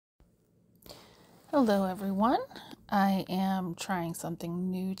Hello everyone, I am trying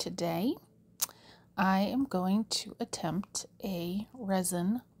something new today. I am going to attempt a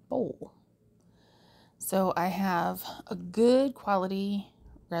resin bowl. So I have a good quality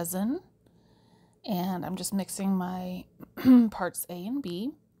resin and I'm just mixing my parts A and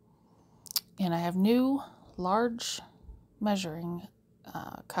B. And I have new large measuring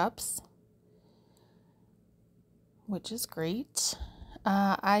cups, which is great.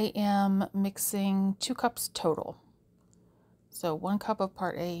 I am mixing 2 cups total. So 1 cup of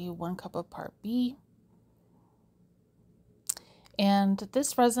part A, 1 cup of part B. And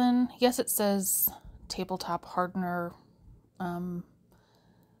this resin, yes, it says tabletop hardener,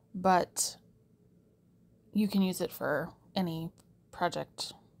 but you can use it for any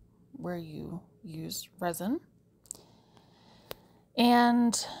project where you use resin.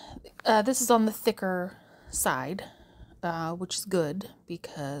 And this is on the thicker side, which is good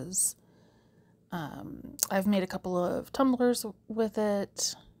because I've made a couple of tumblers with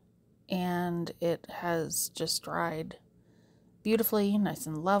it and it has just dried beautifully, nice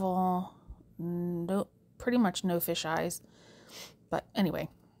and level, pretty much no fish eyes. But anyway,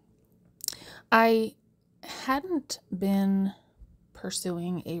 I hadn't been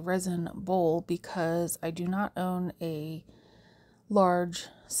pursuing a resin bowl because I do not own a large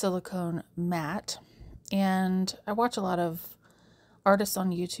silicone mat, and I watch a lot of artists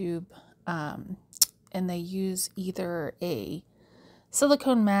on YouTube, and they use either a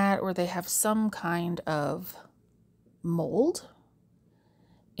silicone mat or they have some kind of mold,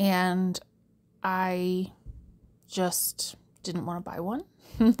 and I just didn't want to buy one.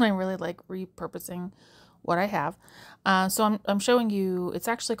 I really like repurposing what I have. So I'm showing you, it's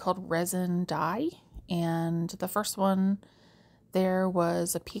actually called resin dye, and the first one there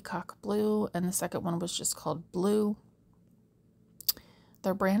was a peacock blue and the second one was just called blue.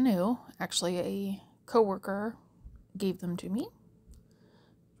 They're brand new. Actually, a coworker gave them to me.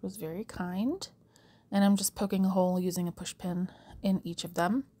 It was very kind. And I'm just poking a hole using a push pin in each of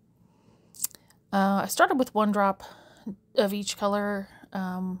them. I started with 1 drop of each color.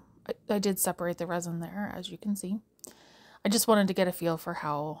 I did separate the resin there, as you can see. I just wanted to get a feel for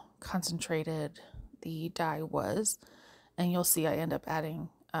how concentrated the dye was. And you'll see I end up adding,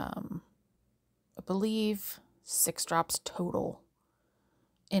 I believe, 6 drops total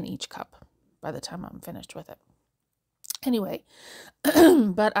in each cup by the time I'm finished with it. Anyway,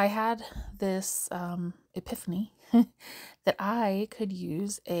 but I had this epiphany that I could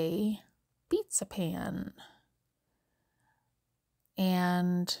use a pizza pan.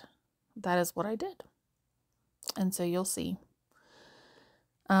 And that is what I did. And so you'll see.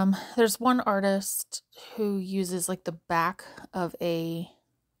 There's one artist who uses like the back of a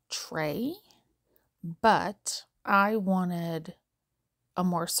tray, but I wanted a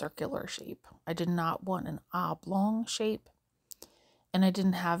more circular shape. I did not want an oblong shape, and I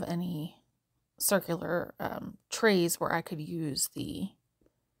didn't have any circular trays where I could use the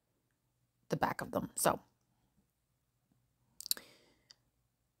back of them. So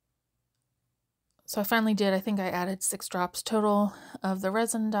I finally did. I think I added 6 drops total of the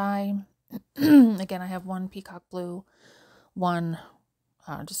resin dye. Again, I have 1 peacock blue, 1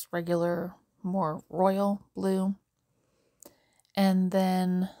 just regular, more royal blue. And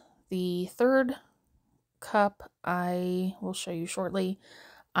then the 3rd cup, I will show you shortly,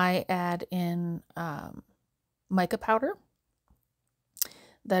 I add in mica powder.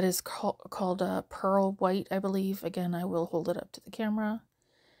 That is called pearl white, I believe. Again, I will hold it up to the camera.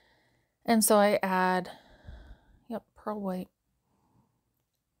 And so I add, pearl white,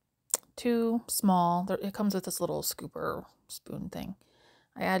 2 small. It comes with this little scooper spoon thing.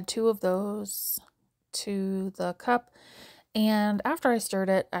 I add 2 of those to the cup. And after I stirred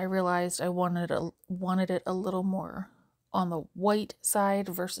it, I realized I wanted it a little more on the white side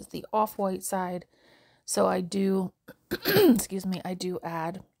versus the off-white side. So I do, excuse me, I do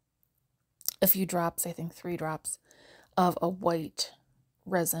add a few drops, I think 3 drops, of a white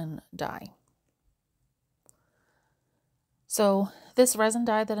resin dye. So this resin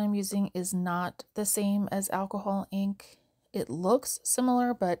dye that I'm using is not the same as alcohol ink. It looks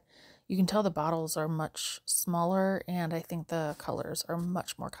similar, but you can tell the bottles are much smaller, and I think the colors are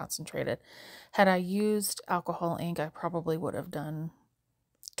much more concentrated. Had I used alcohol ink, I probably would have done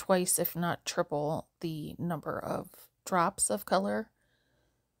twice, if not triple, the number of drops of color.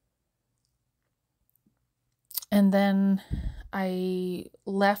 And then I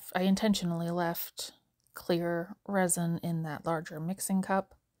intentionally left clear resin in that larger mixing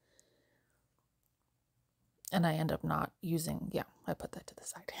cup. And I end up not using, I put that to the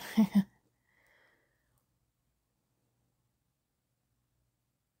side.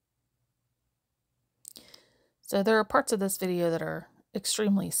 So there are parts of this video that are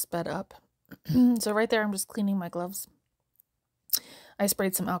extremely sped up. So right there, I'm just cleaning my gloves. I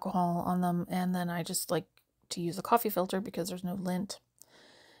sprayed some alcohol on them, and then I just like to use a coffee filter because there's no lint.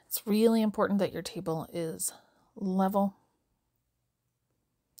 It's really important that your table is level.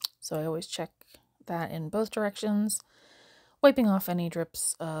 So I always check that in both directions, wiping off any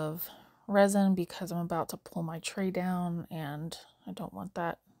drips of resin because I'm about to pull my tray down and I don't want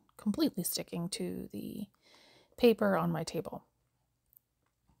that completely sticking to the paper on my table.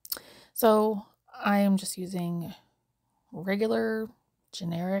 So I am just using regular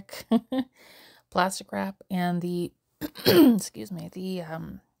generic plastic wrap, and the excuse me, the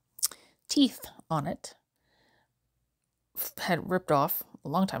teeth on it had ripped off a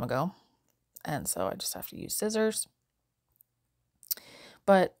long time ago, and so I just have to use scissors.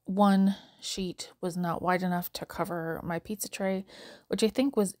 But one sheet was not wide enough to cover my pizza tray, which I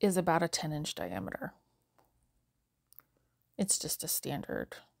think is about a 10-inch diameter. It's just a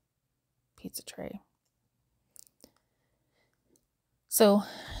standard pizza tray. So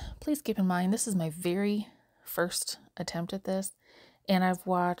please keep in mind, this is my very first attempt at this, and I've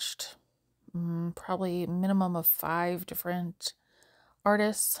watched probably a minimum of 5 different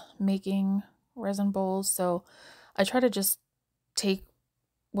artists making resin bowls. So I try to just take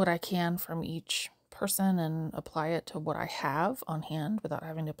what I can from each person and apply it to what I have on hand without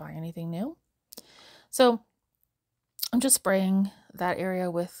having to buy anything new. So I'm just spraying that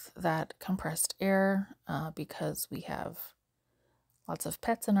area with that compressed air because we have lots of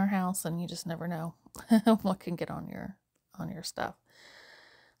pets in our house and you just never know what can get on your stuff.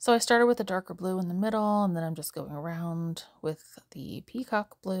 So I started with the darker blue in the middle, and then I'm just going around with the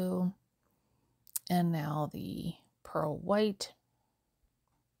peacock blue and now the pearl white.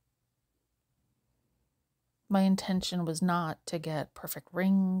 My intention was not to get perfect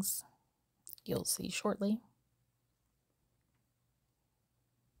rings. You'll see shortly.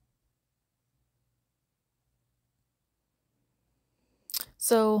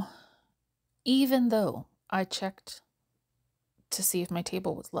 So even though I checked to see if my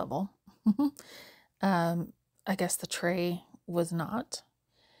table was level, I guess the tray was not.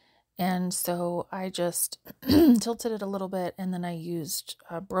 And so I just tilted it a little bit, and then I used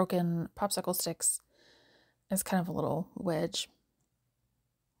broken popsicle sticks as kind of a little wedge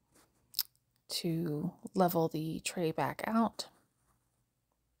to level the tray back out.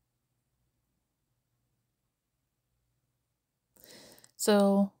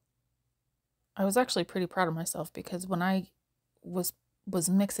 So I was actually pretty proud of myself because when I was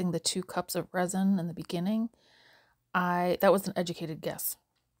mixing the 2 cups of resin in the beginning, that was an educated guess.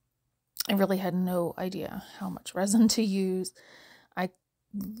 I really had no idea how much resin to use. I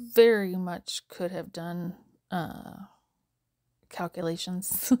very much could have done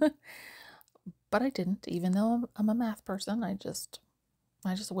calculations, but I didn't. Even though I'm a math person, I just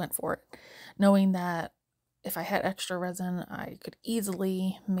went for it, knowing that if I had extra resin, I could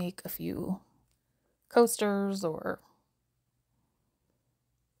easily make a few coasters or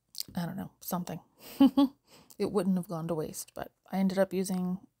I don't know, something. It wouldn't have gone to waste, but I ended up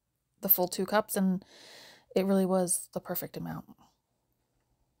using the full 2 cups, and it really was the perfect amount.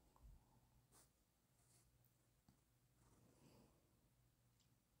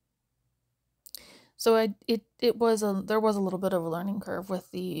 So there was a little bit of a learning curve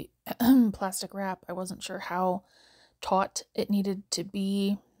with the plastic wrap. I wasn't sure how taut it needed to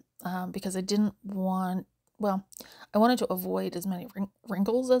be because I didn't want, well, I wanted to avoid as many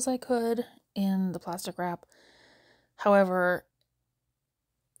wrinkles as I could in the plastic wrap. However,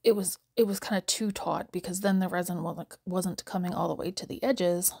 it was kind of too taut because then the resin wasn't coming all the way to the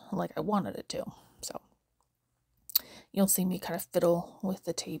edges like I wanted it to. So you'll see me kind of fiddle with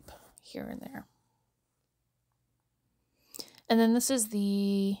the tape here and there. And then this is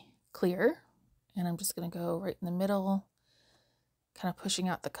the clear, and I'm just going to go right in the middle, kind of pushing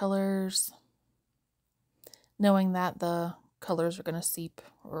out the colors, knowing that the colors are going to seep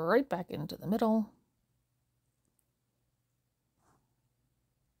right back into the middle.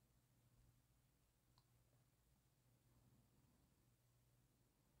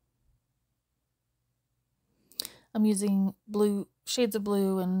 I'm using shades of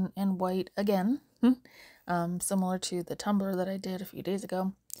blue and white again, similar to the tumbler that I did a few days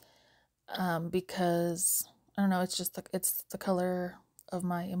ago, because I don't know, it's just it's the color of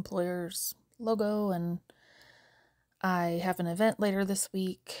my employer's logo, and I have an event later this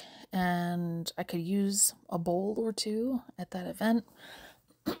week, and I could use a bowl or 2 at that event.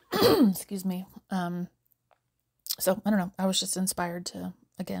 Excuse me. So I don't know. I was just inspired to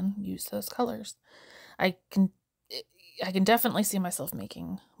again use those colors. I can definitely see myself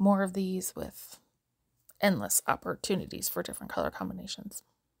making more of these with endless opportunities for different color combinations.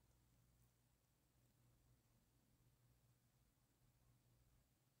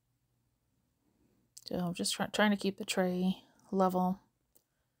 So I'm just trying to keep the tray level.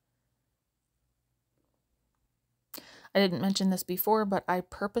 I didn't mention this before, but I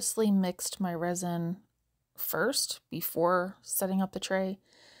purposely mixed my resin first before setting up the tray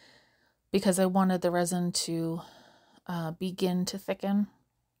because I wanted the resin to begin to thicken.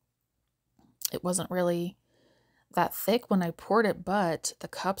 It wasn't really that thick when I poured it, but the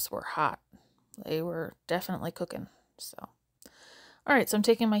cups were hot. They were definitely cooking. So, all right, so I'm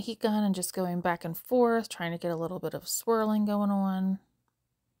taking my heat gun and just going back and forth, trying to get a little bit of swirling going on.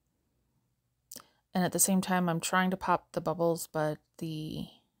 And at the same time, I'm trying to pop the bubbles, but the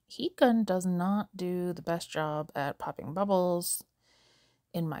heat gun does not do the best job at popping bubbles,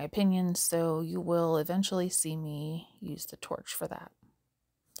 in my opinion, so you will eventually see me use the torch for that.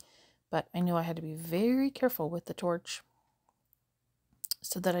 But I knew I had to be very careful with the torch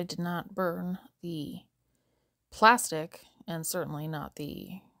so that I did not burn the plastic and certainly not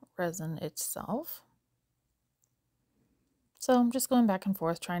the resin itself. So I'm just going back and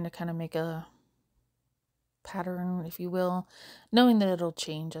forth trying to kind of make a pattern, if you will, knowing that it'll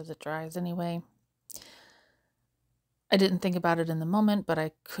change as it dries anyway. I didn't think about it in the moment, but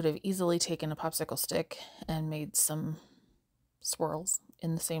I could have easily taken a popsicle stick and made some swirls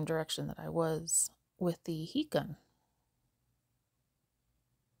in the same direction that I was with the heat gun.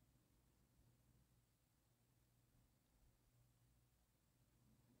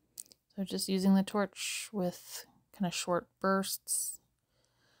 So just using the torch with kind of short bursts,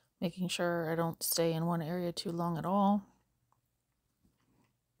 making sure I don't stay in one area too long at all.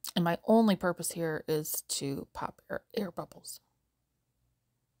 And my only purpose here is to pop air bubbles.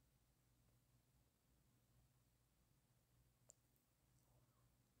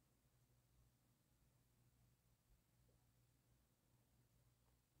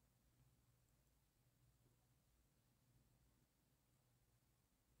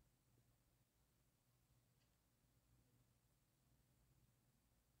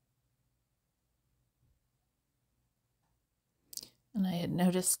 And I had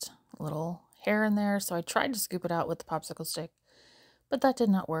noticed a little hair in there, so I tried to scoop it out with the popsicle stick, but that did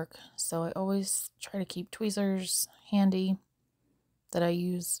not work. So I always try to keep tweezers handy that I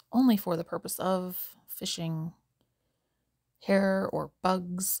use only for the purpose of fishing hair or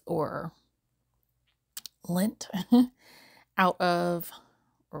bugs or lint out of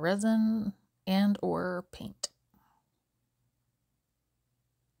resin and or paint.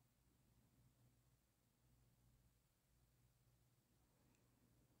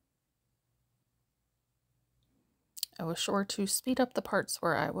 I was sure to speed up the parts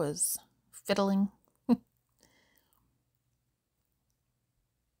where I was fiddling. And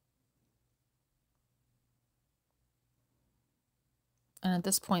at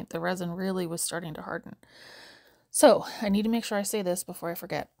this point, the resin really was starting to harden. So I need to make sure I say this before I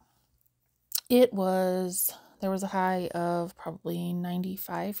forget. There was a high of probably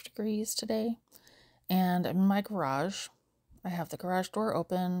 95 degrees today. And I'm in my garage. I have the garage door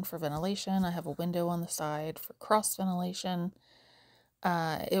open for ventilation. I have a window on the side for cross ventilation.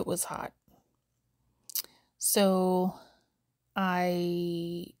 It was hot. So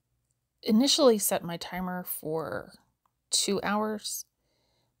I initially set my timer for 2 hours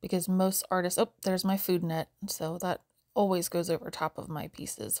because most artists, oh, there's my food net. So that always goes over top of my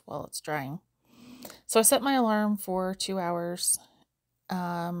pieces while it's drying. So I set my alarm for 2 hours,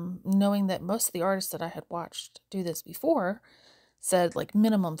 knowing that most of the artists that I had watched do this before said like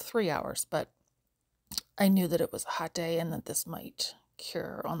minimum 3 hours, but I knew that it was a hot day and that this might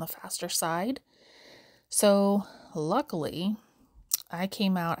cure on the faster side. So luckily, I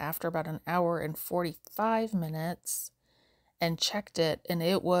came out after about an hour and 45 minutes and checked it, and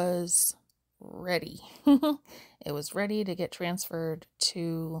it was ready. It was ready to get transferred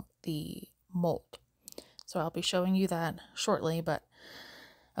to the mold. So I'll be showing you that shortly, but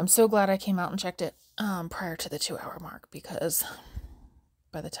I'm so glad I came out and checked it prior to the 2 hour mark, because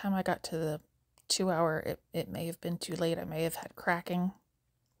by the time I got to the 2 hour, it may have been too late. I may have had cracking.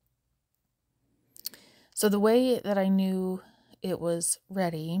 So the way that I knew it was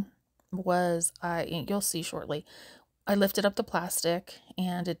ready was, you'll see shortly, I lifted up the plastic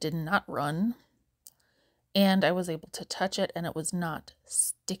and it did not run. And I was able to touch it and it was not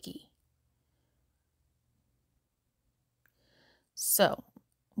sticky. So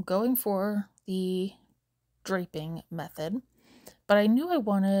I'm going for the draping method, but I knew I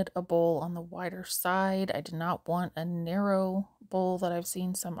wanted a bowl on the wider side. I did not want a narrow bowl that I've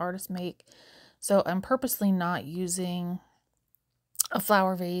seen some artists make. So I'm purposely not using a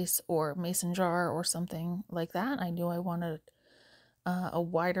flower vase or mason jar or something like that. I knew I wanted a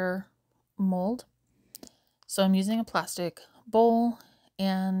wider mold. So I'm using a plastic bowl,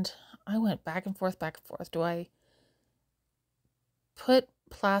 and I went back and forth, back and forth. Do I put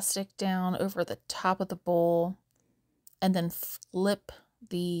plastic down over the top of the bowl and then flip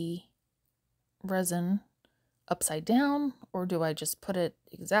the resin upside down, or do I just put it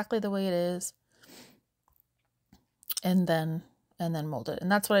exactly the way it is and then mold it?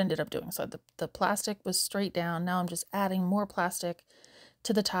 And that's what I ended up doing. So the plastic was straight down. Now I'm just adding more plastic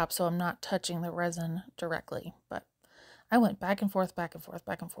to the top so I'm not touching the resin directly. But I went back and forth, back and forth,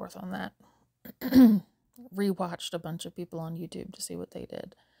 back and forth on that. Rewatched a bunch of people on YouTube to see what they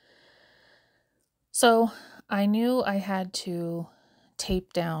did. So I knew I had to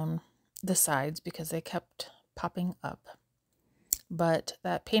tape down the sides because they kept popping up. But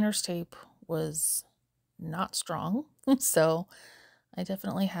that painter's tape was not strong. So I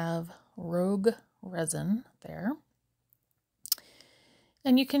definitely have Rogue resin there.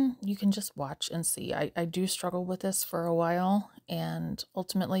 And you can just watch and see. I do struggle with this for a while, and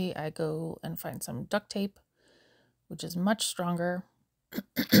ultimately I go and find some duct tape, which is much stronger.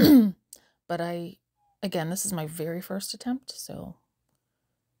 But again, this is my very first attempt, so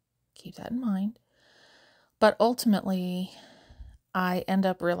keep that in mind. But ultimately, I end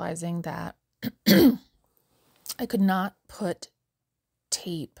up realizing that I could not put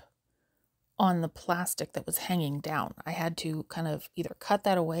tape on the plastic that was hanging down. I had to kind of either cut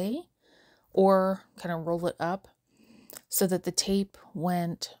that away or kind of roll it up so that the tape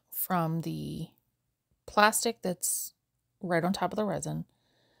went from the plastic that's right on top of the resin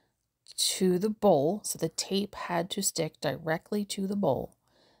to the bowl. So the tape had to stick directly to the bowl.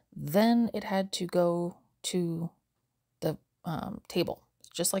 Then it had to go to the table,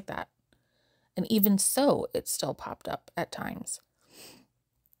 just like that. And even so, it still popped up at times.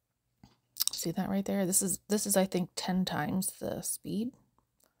 See that right there? This is I think 10 times the speed.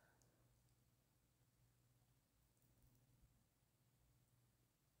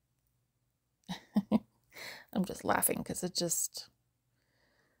 I'm just laughing because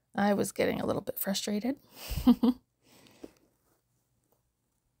I was getting a little bit frustrated.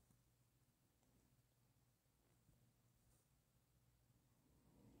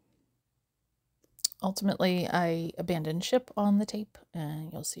 Ultimately, I abandoned ship on the tape,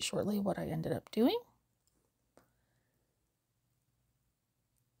 and you'll see shortly what I ended up doing.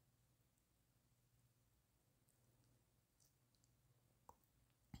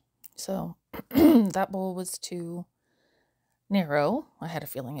 So that bowl was too narrow. I had a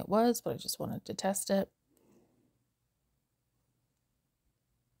feeling it was, but I just wanted to test it.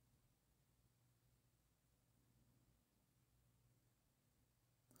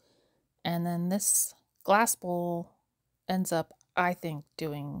 And then this glass bowl ends up, I think,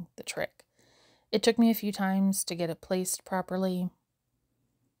 doing the trick. It took me a few times to get it placed properly.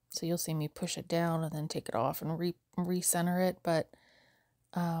 So you'll see me push it down and then take it off and recenter it, but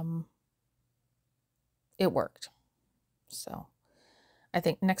it worked. So I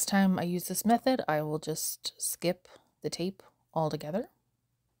think next time I use this method, I will just skip the tape altogether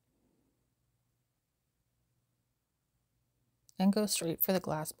and go straight for the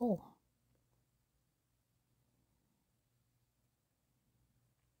glass bowl.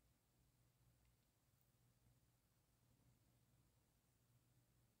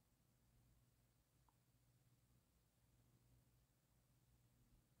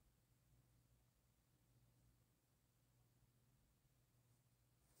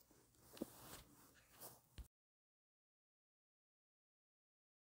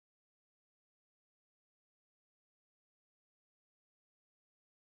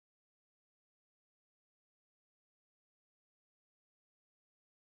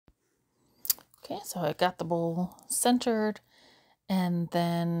 Okay, so I got the bowl centered, and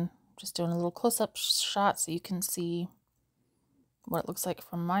then just doing a little close-up shot so you can see what it looks like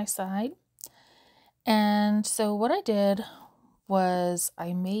from my side. And so what I did was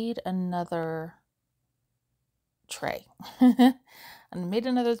I made another tray. And made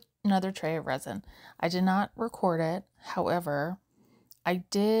another tray of resin. I did not record it. However, I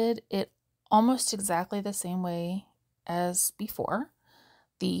did it almost exactly the same way as before.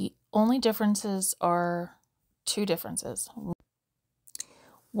 The only differences are two differences.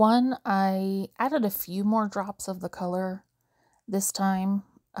 One, I added a few more drops of the color this time.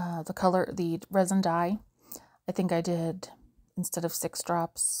 The resin dye. I think I did, instead of 6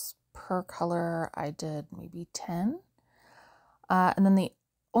 drops per color, I did maybe 10. And then the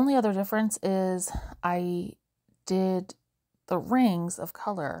only other difference is I did the rings of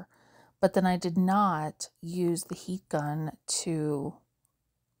color, but then I did not use the heat gun to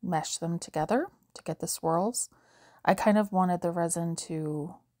mesh them together to get the swirls. I kind of wanted the resin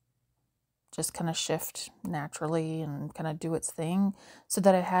to just kind of shift naturally and kind of do its thing so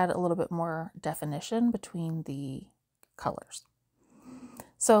that I had a little bit more definition between the colors.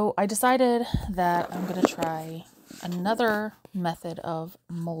 So I decided that I'm going to try another method of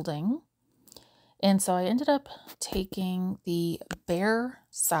molding. And so I ended up taking the bare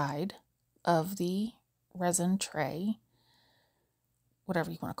side of the resin tray, whatever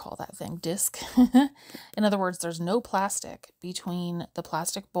you want to call that thing, disc. In other words, there's no plastic between the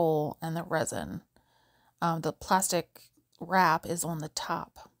plastic bowl and the resin. The plastic wrap is on the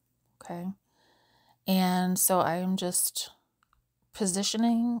top, okay? And so I'm just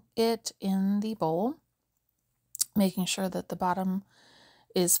positioning it in the bowl, making sure that the bottom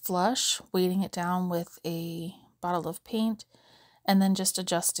is flush, weighting it down with a bottle of paint, and then just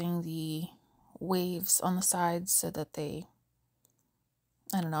adjusting the waves on the sides so that they,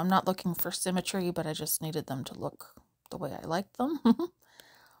 I don't know, I'm not looking for symmetry, but I just needed them to look the way I liked them.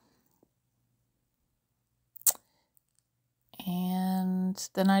 And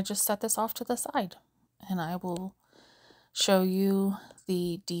then I just set this off to the side, and I will show you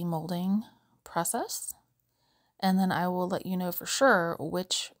the demolding process, and then I will let you know for sure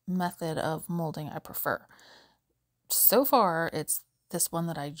which method of molding I prefer. So far, it's this one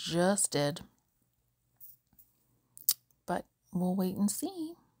that I just did, but we'll wait and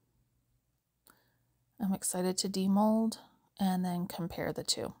see. I'm excited to demold and then compare the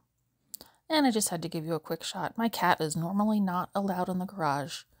two. And I just had to give you a quick shot. My cat is normally not allowed in the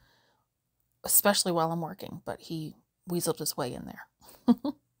garage, especially while I'm working, but he weaseled his way in there.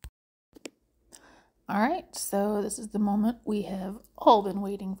 All right, so this is the moment we have all been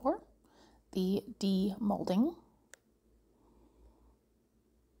waiting for, the demolding.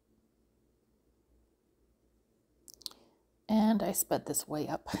 And I sped this way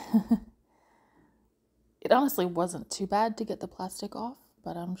up. It honestly wasn't too bad to get the plastic off,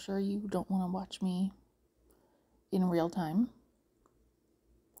 but I'm sure you don't want to watch me in real time.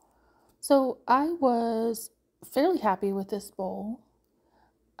 So I was fairly happy with this bowl.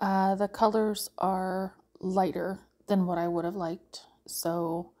 The colors are lighter than what I would have liked,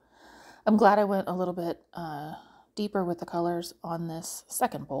 so I'm glad I went a little bit deeper with the colors on this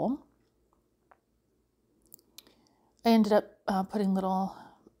second bowl. I ended up putting little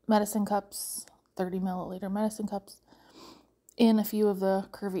medicine cups, 30 milliliter medicine cups, in a few of the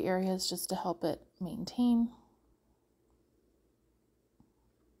curvy areas just to help it maintain.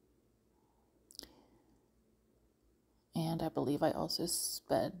 And I believe I also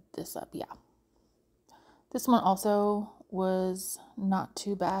sped this up, yeah. This one also was not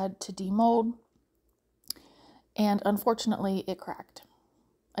too bad to demold, and unfortunately it cracked.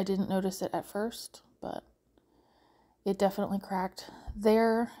 I didn't notice it at first, but it definitely cracked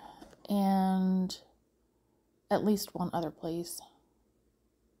there and at least one other place.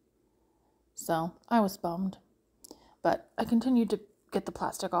 So I was bummed, but I continued to get the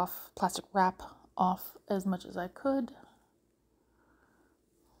plastic wrap off as much as I could.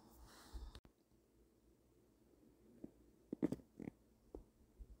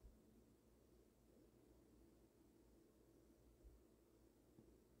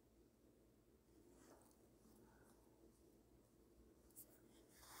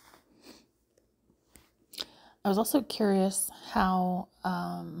 I was also curious how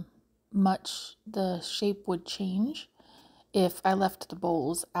much the shape would change if I left the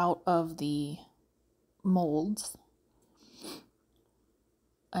bowls out of the molds.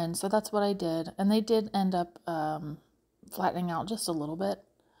 And so that's what I did. And they did end up flattening out just a little bit,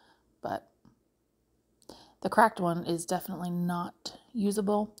 but the cracked one is definitely not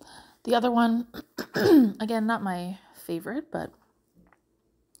usable. The other one, again, not my favorite, but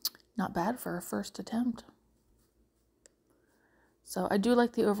not bad for a first attempt. So I do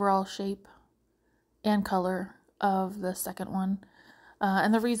like the overall shape and color of the second one.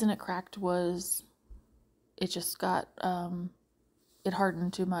 And the reason it cracked was it just got, it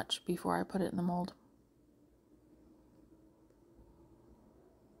hardened too much before I put it in the mold.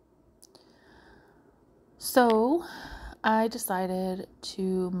 So I decided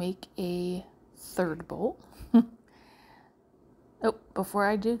to make a third bowl. Oh, before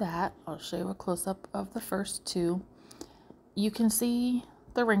I do that, I'll show you a close-up of the first two. You can see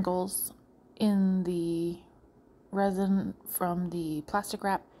the wrinkles in the resin from the plastic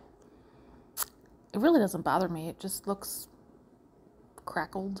wrap. It really doesn't bother me. It just looks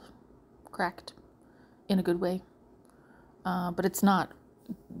cracked in a good way. But it's not,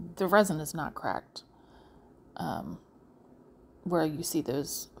 the resin is not cracked. Where you see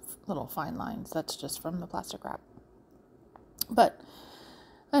those little fine lines, that's just from the plastic wrap. But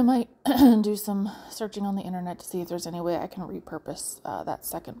I might do some searching on the internet to see if there's any way I can repurpose that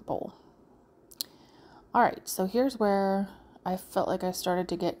second bowl. All right, so here's where I felt like I started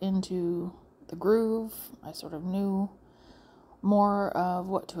to get into the groove. I sort of knew more of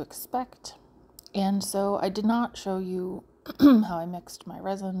what to expect. And so I did not show you how I mixed my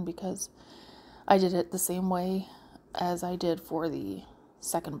resin because I did it the same way as I did for the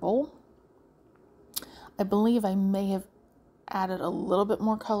second bowl. I believe I may have added a little bit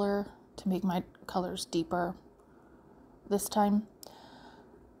more color to make my colors deeper this time.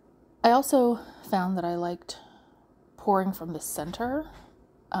 I also found that I liked pouring from the center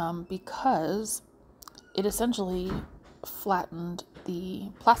because it essentially flattened the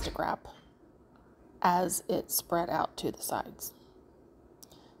plastic wrap as it spread out to the sides.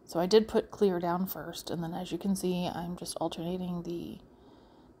 So I did put clear down first, and then as you can see, I'm just alternating the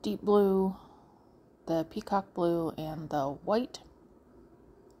deep blue, the peacock blue, and the white.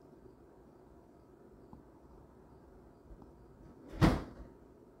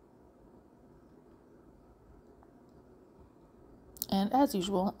 And as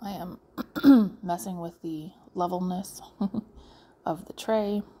usual, I am messing with the levelness of the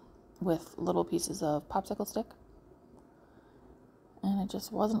tray with little pieces of popsicle stick. And it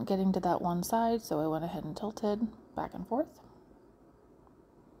just wasn't getting to that one side, so I went ahead and tilted back and forth.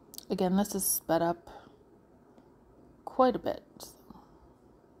 Again, this is sped up quite a bit.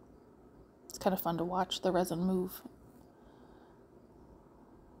 It's kind of fun to watch the resin move.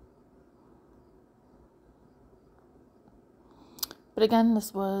 But again,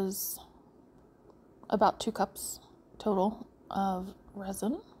 this was about 2 cups total of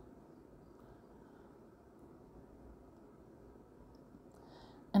resin.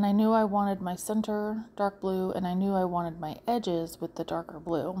 And I knew I wanted my center dark blue, and I knew I wanted my edges with the darker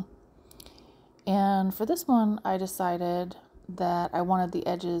blue. And for this one, I decided that I wanted the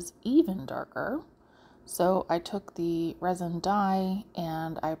edges even darker. So I took the resin dye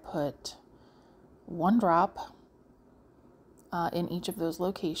and I put 1 drop in each of those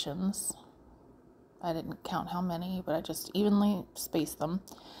locations. I didn't count how many, but I just evenly spaced them.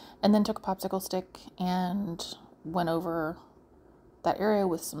 And then took a popsicle stick and went over that area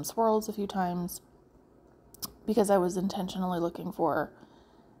with some swirls a few times because I was intentionally looking for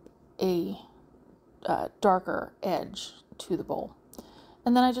a darker edge to the bowl.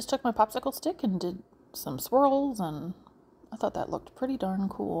 And then I just took my popsicle stick and did some swirls, and I thought that looked pretty darn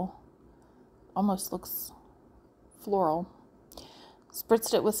cool. Almost looks floral.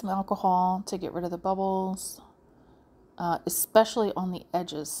 Spritzed it with some alcohol to get rid of the bubbles, especially on the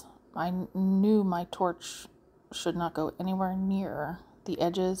edges. I knew my torch should not go anywhere near the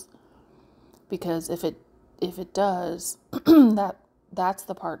edges because if it does, that's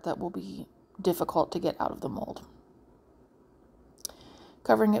the part that will be difficult to get out of the mold.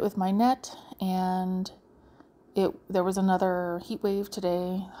 Covering it with my net, and there was another heat wave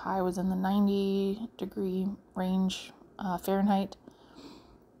today. High was in the 90-degree range Fahrenheit.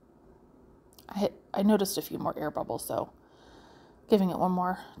 I noticed a few more air bubbles, so giving it one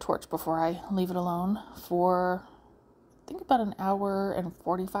more torch before I leave it alone for I think about 1 hour and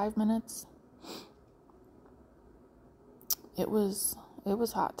 45 minutes. It was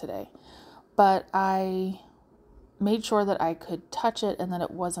hot today, but I made sure that I could touch it and that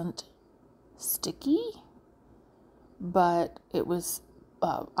it wasn't sticky, but it was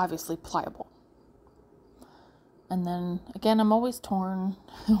obviously pliable. And then again, I'm always torn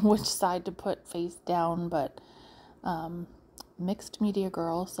which side to put face down, but Mixed Media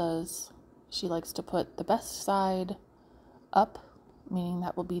Girl says she likes to put the best side up, meaning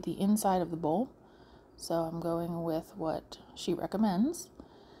that will be the inside of the bowl. So I'm going with what she recommends.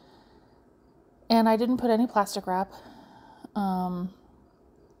 And I didn't put any plastic wrap on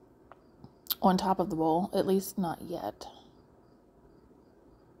top of the bowl, at least not yet.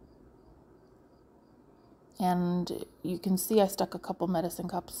 And you can see I stuck a couple medicine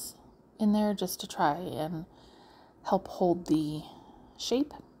cups in there just to try and help hold the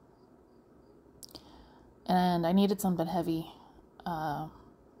shape. And I needed something heavy to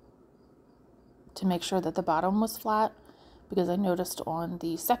make sure that the bottom was flat, because I noticed on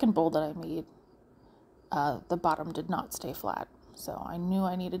the second bowl that I made, the bottom did not stay flat. So I knew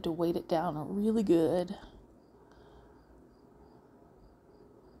I needed to weight it down really good.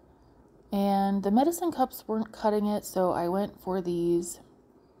 And the medicine cups weren't cutting it, so I went for these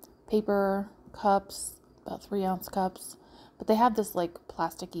paper cups, about 3-ounce cups. But they have this like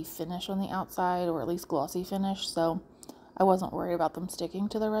plasticky finish on the outside, or at least glossy finish, so I wasn't worried about them sticking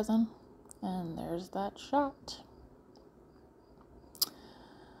to the resin. And there's that shot.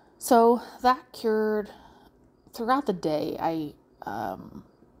 So that cured throughout the day. I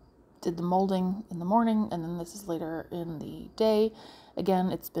did the molding in the morning, and then this is later in the day.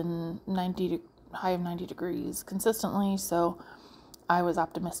 Again, it's been high of 90 degrees consistently, so I was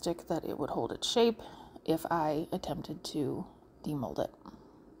optimistic that it would hold its shape if I attempted to demold it.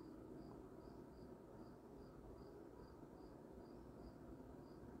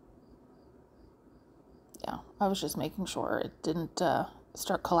 Yeah, I was just making sure it didn't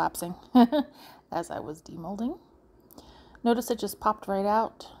start collapsing as I was demolding. Notice it just popped right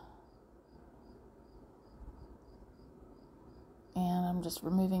out. And I'm just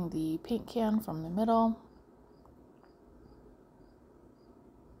removing the paint can from the middle.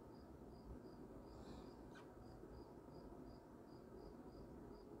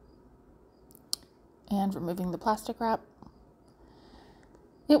 And removing the plastic wrap.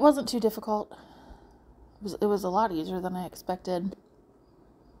 It wasn't too difficult. It was a lot easier than I expected.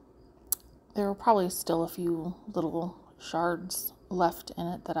 There were probably still a few little shards left in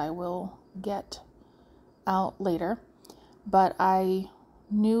it that I will get out later. But I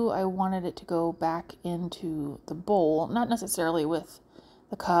knew I wanted it to go back into the bowl, not necessarily with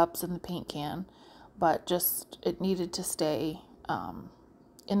the cups and the paint can, but just it needed to stay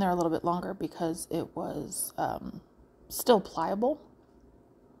in there a little bit longer because it was still pliable.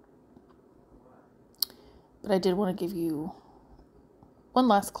 But I did want to give you one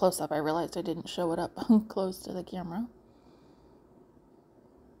last close-up. I realized I didn't show it up close to the camera.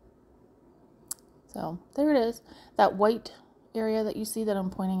 So there it is. That white area that you see that I'm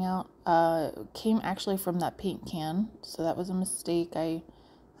pointing out came actually from that paint can. So that was a mistake. I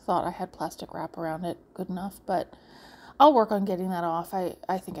thought I had plastic wrap around it good enough, but I'll work on getting that off.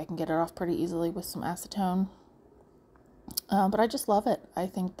 I think I can get it off pretty easily with some acetone. But I just love it. I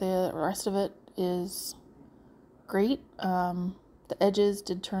think the rest of it is great. The edges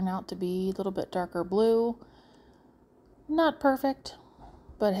did turn out to be a little bit darker blue. Not perfect,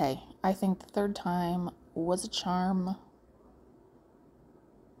 but hey, I think the third time was a charm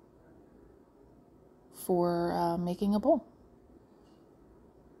for making a bowl.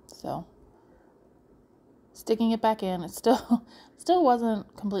 So sticking it back in, it still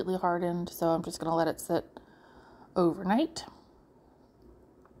wasn't completely hardened, so I'm just gonna let it sit overnight.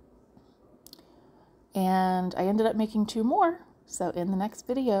 And I ended up making 2 more. So in the next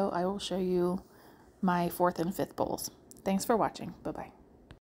video, I will show you my 4th and 5th bowls. Thanks for watching. Bye-bye.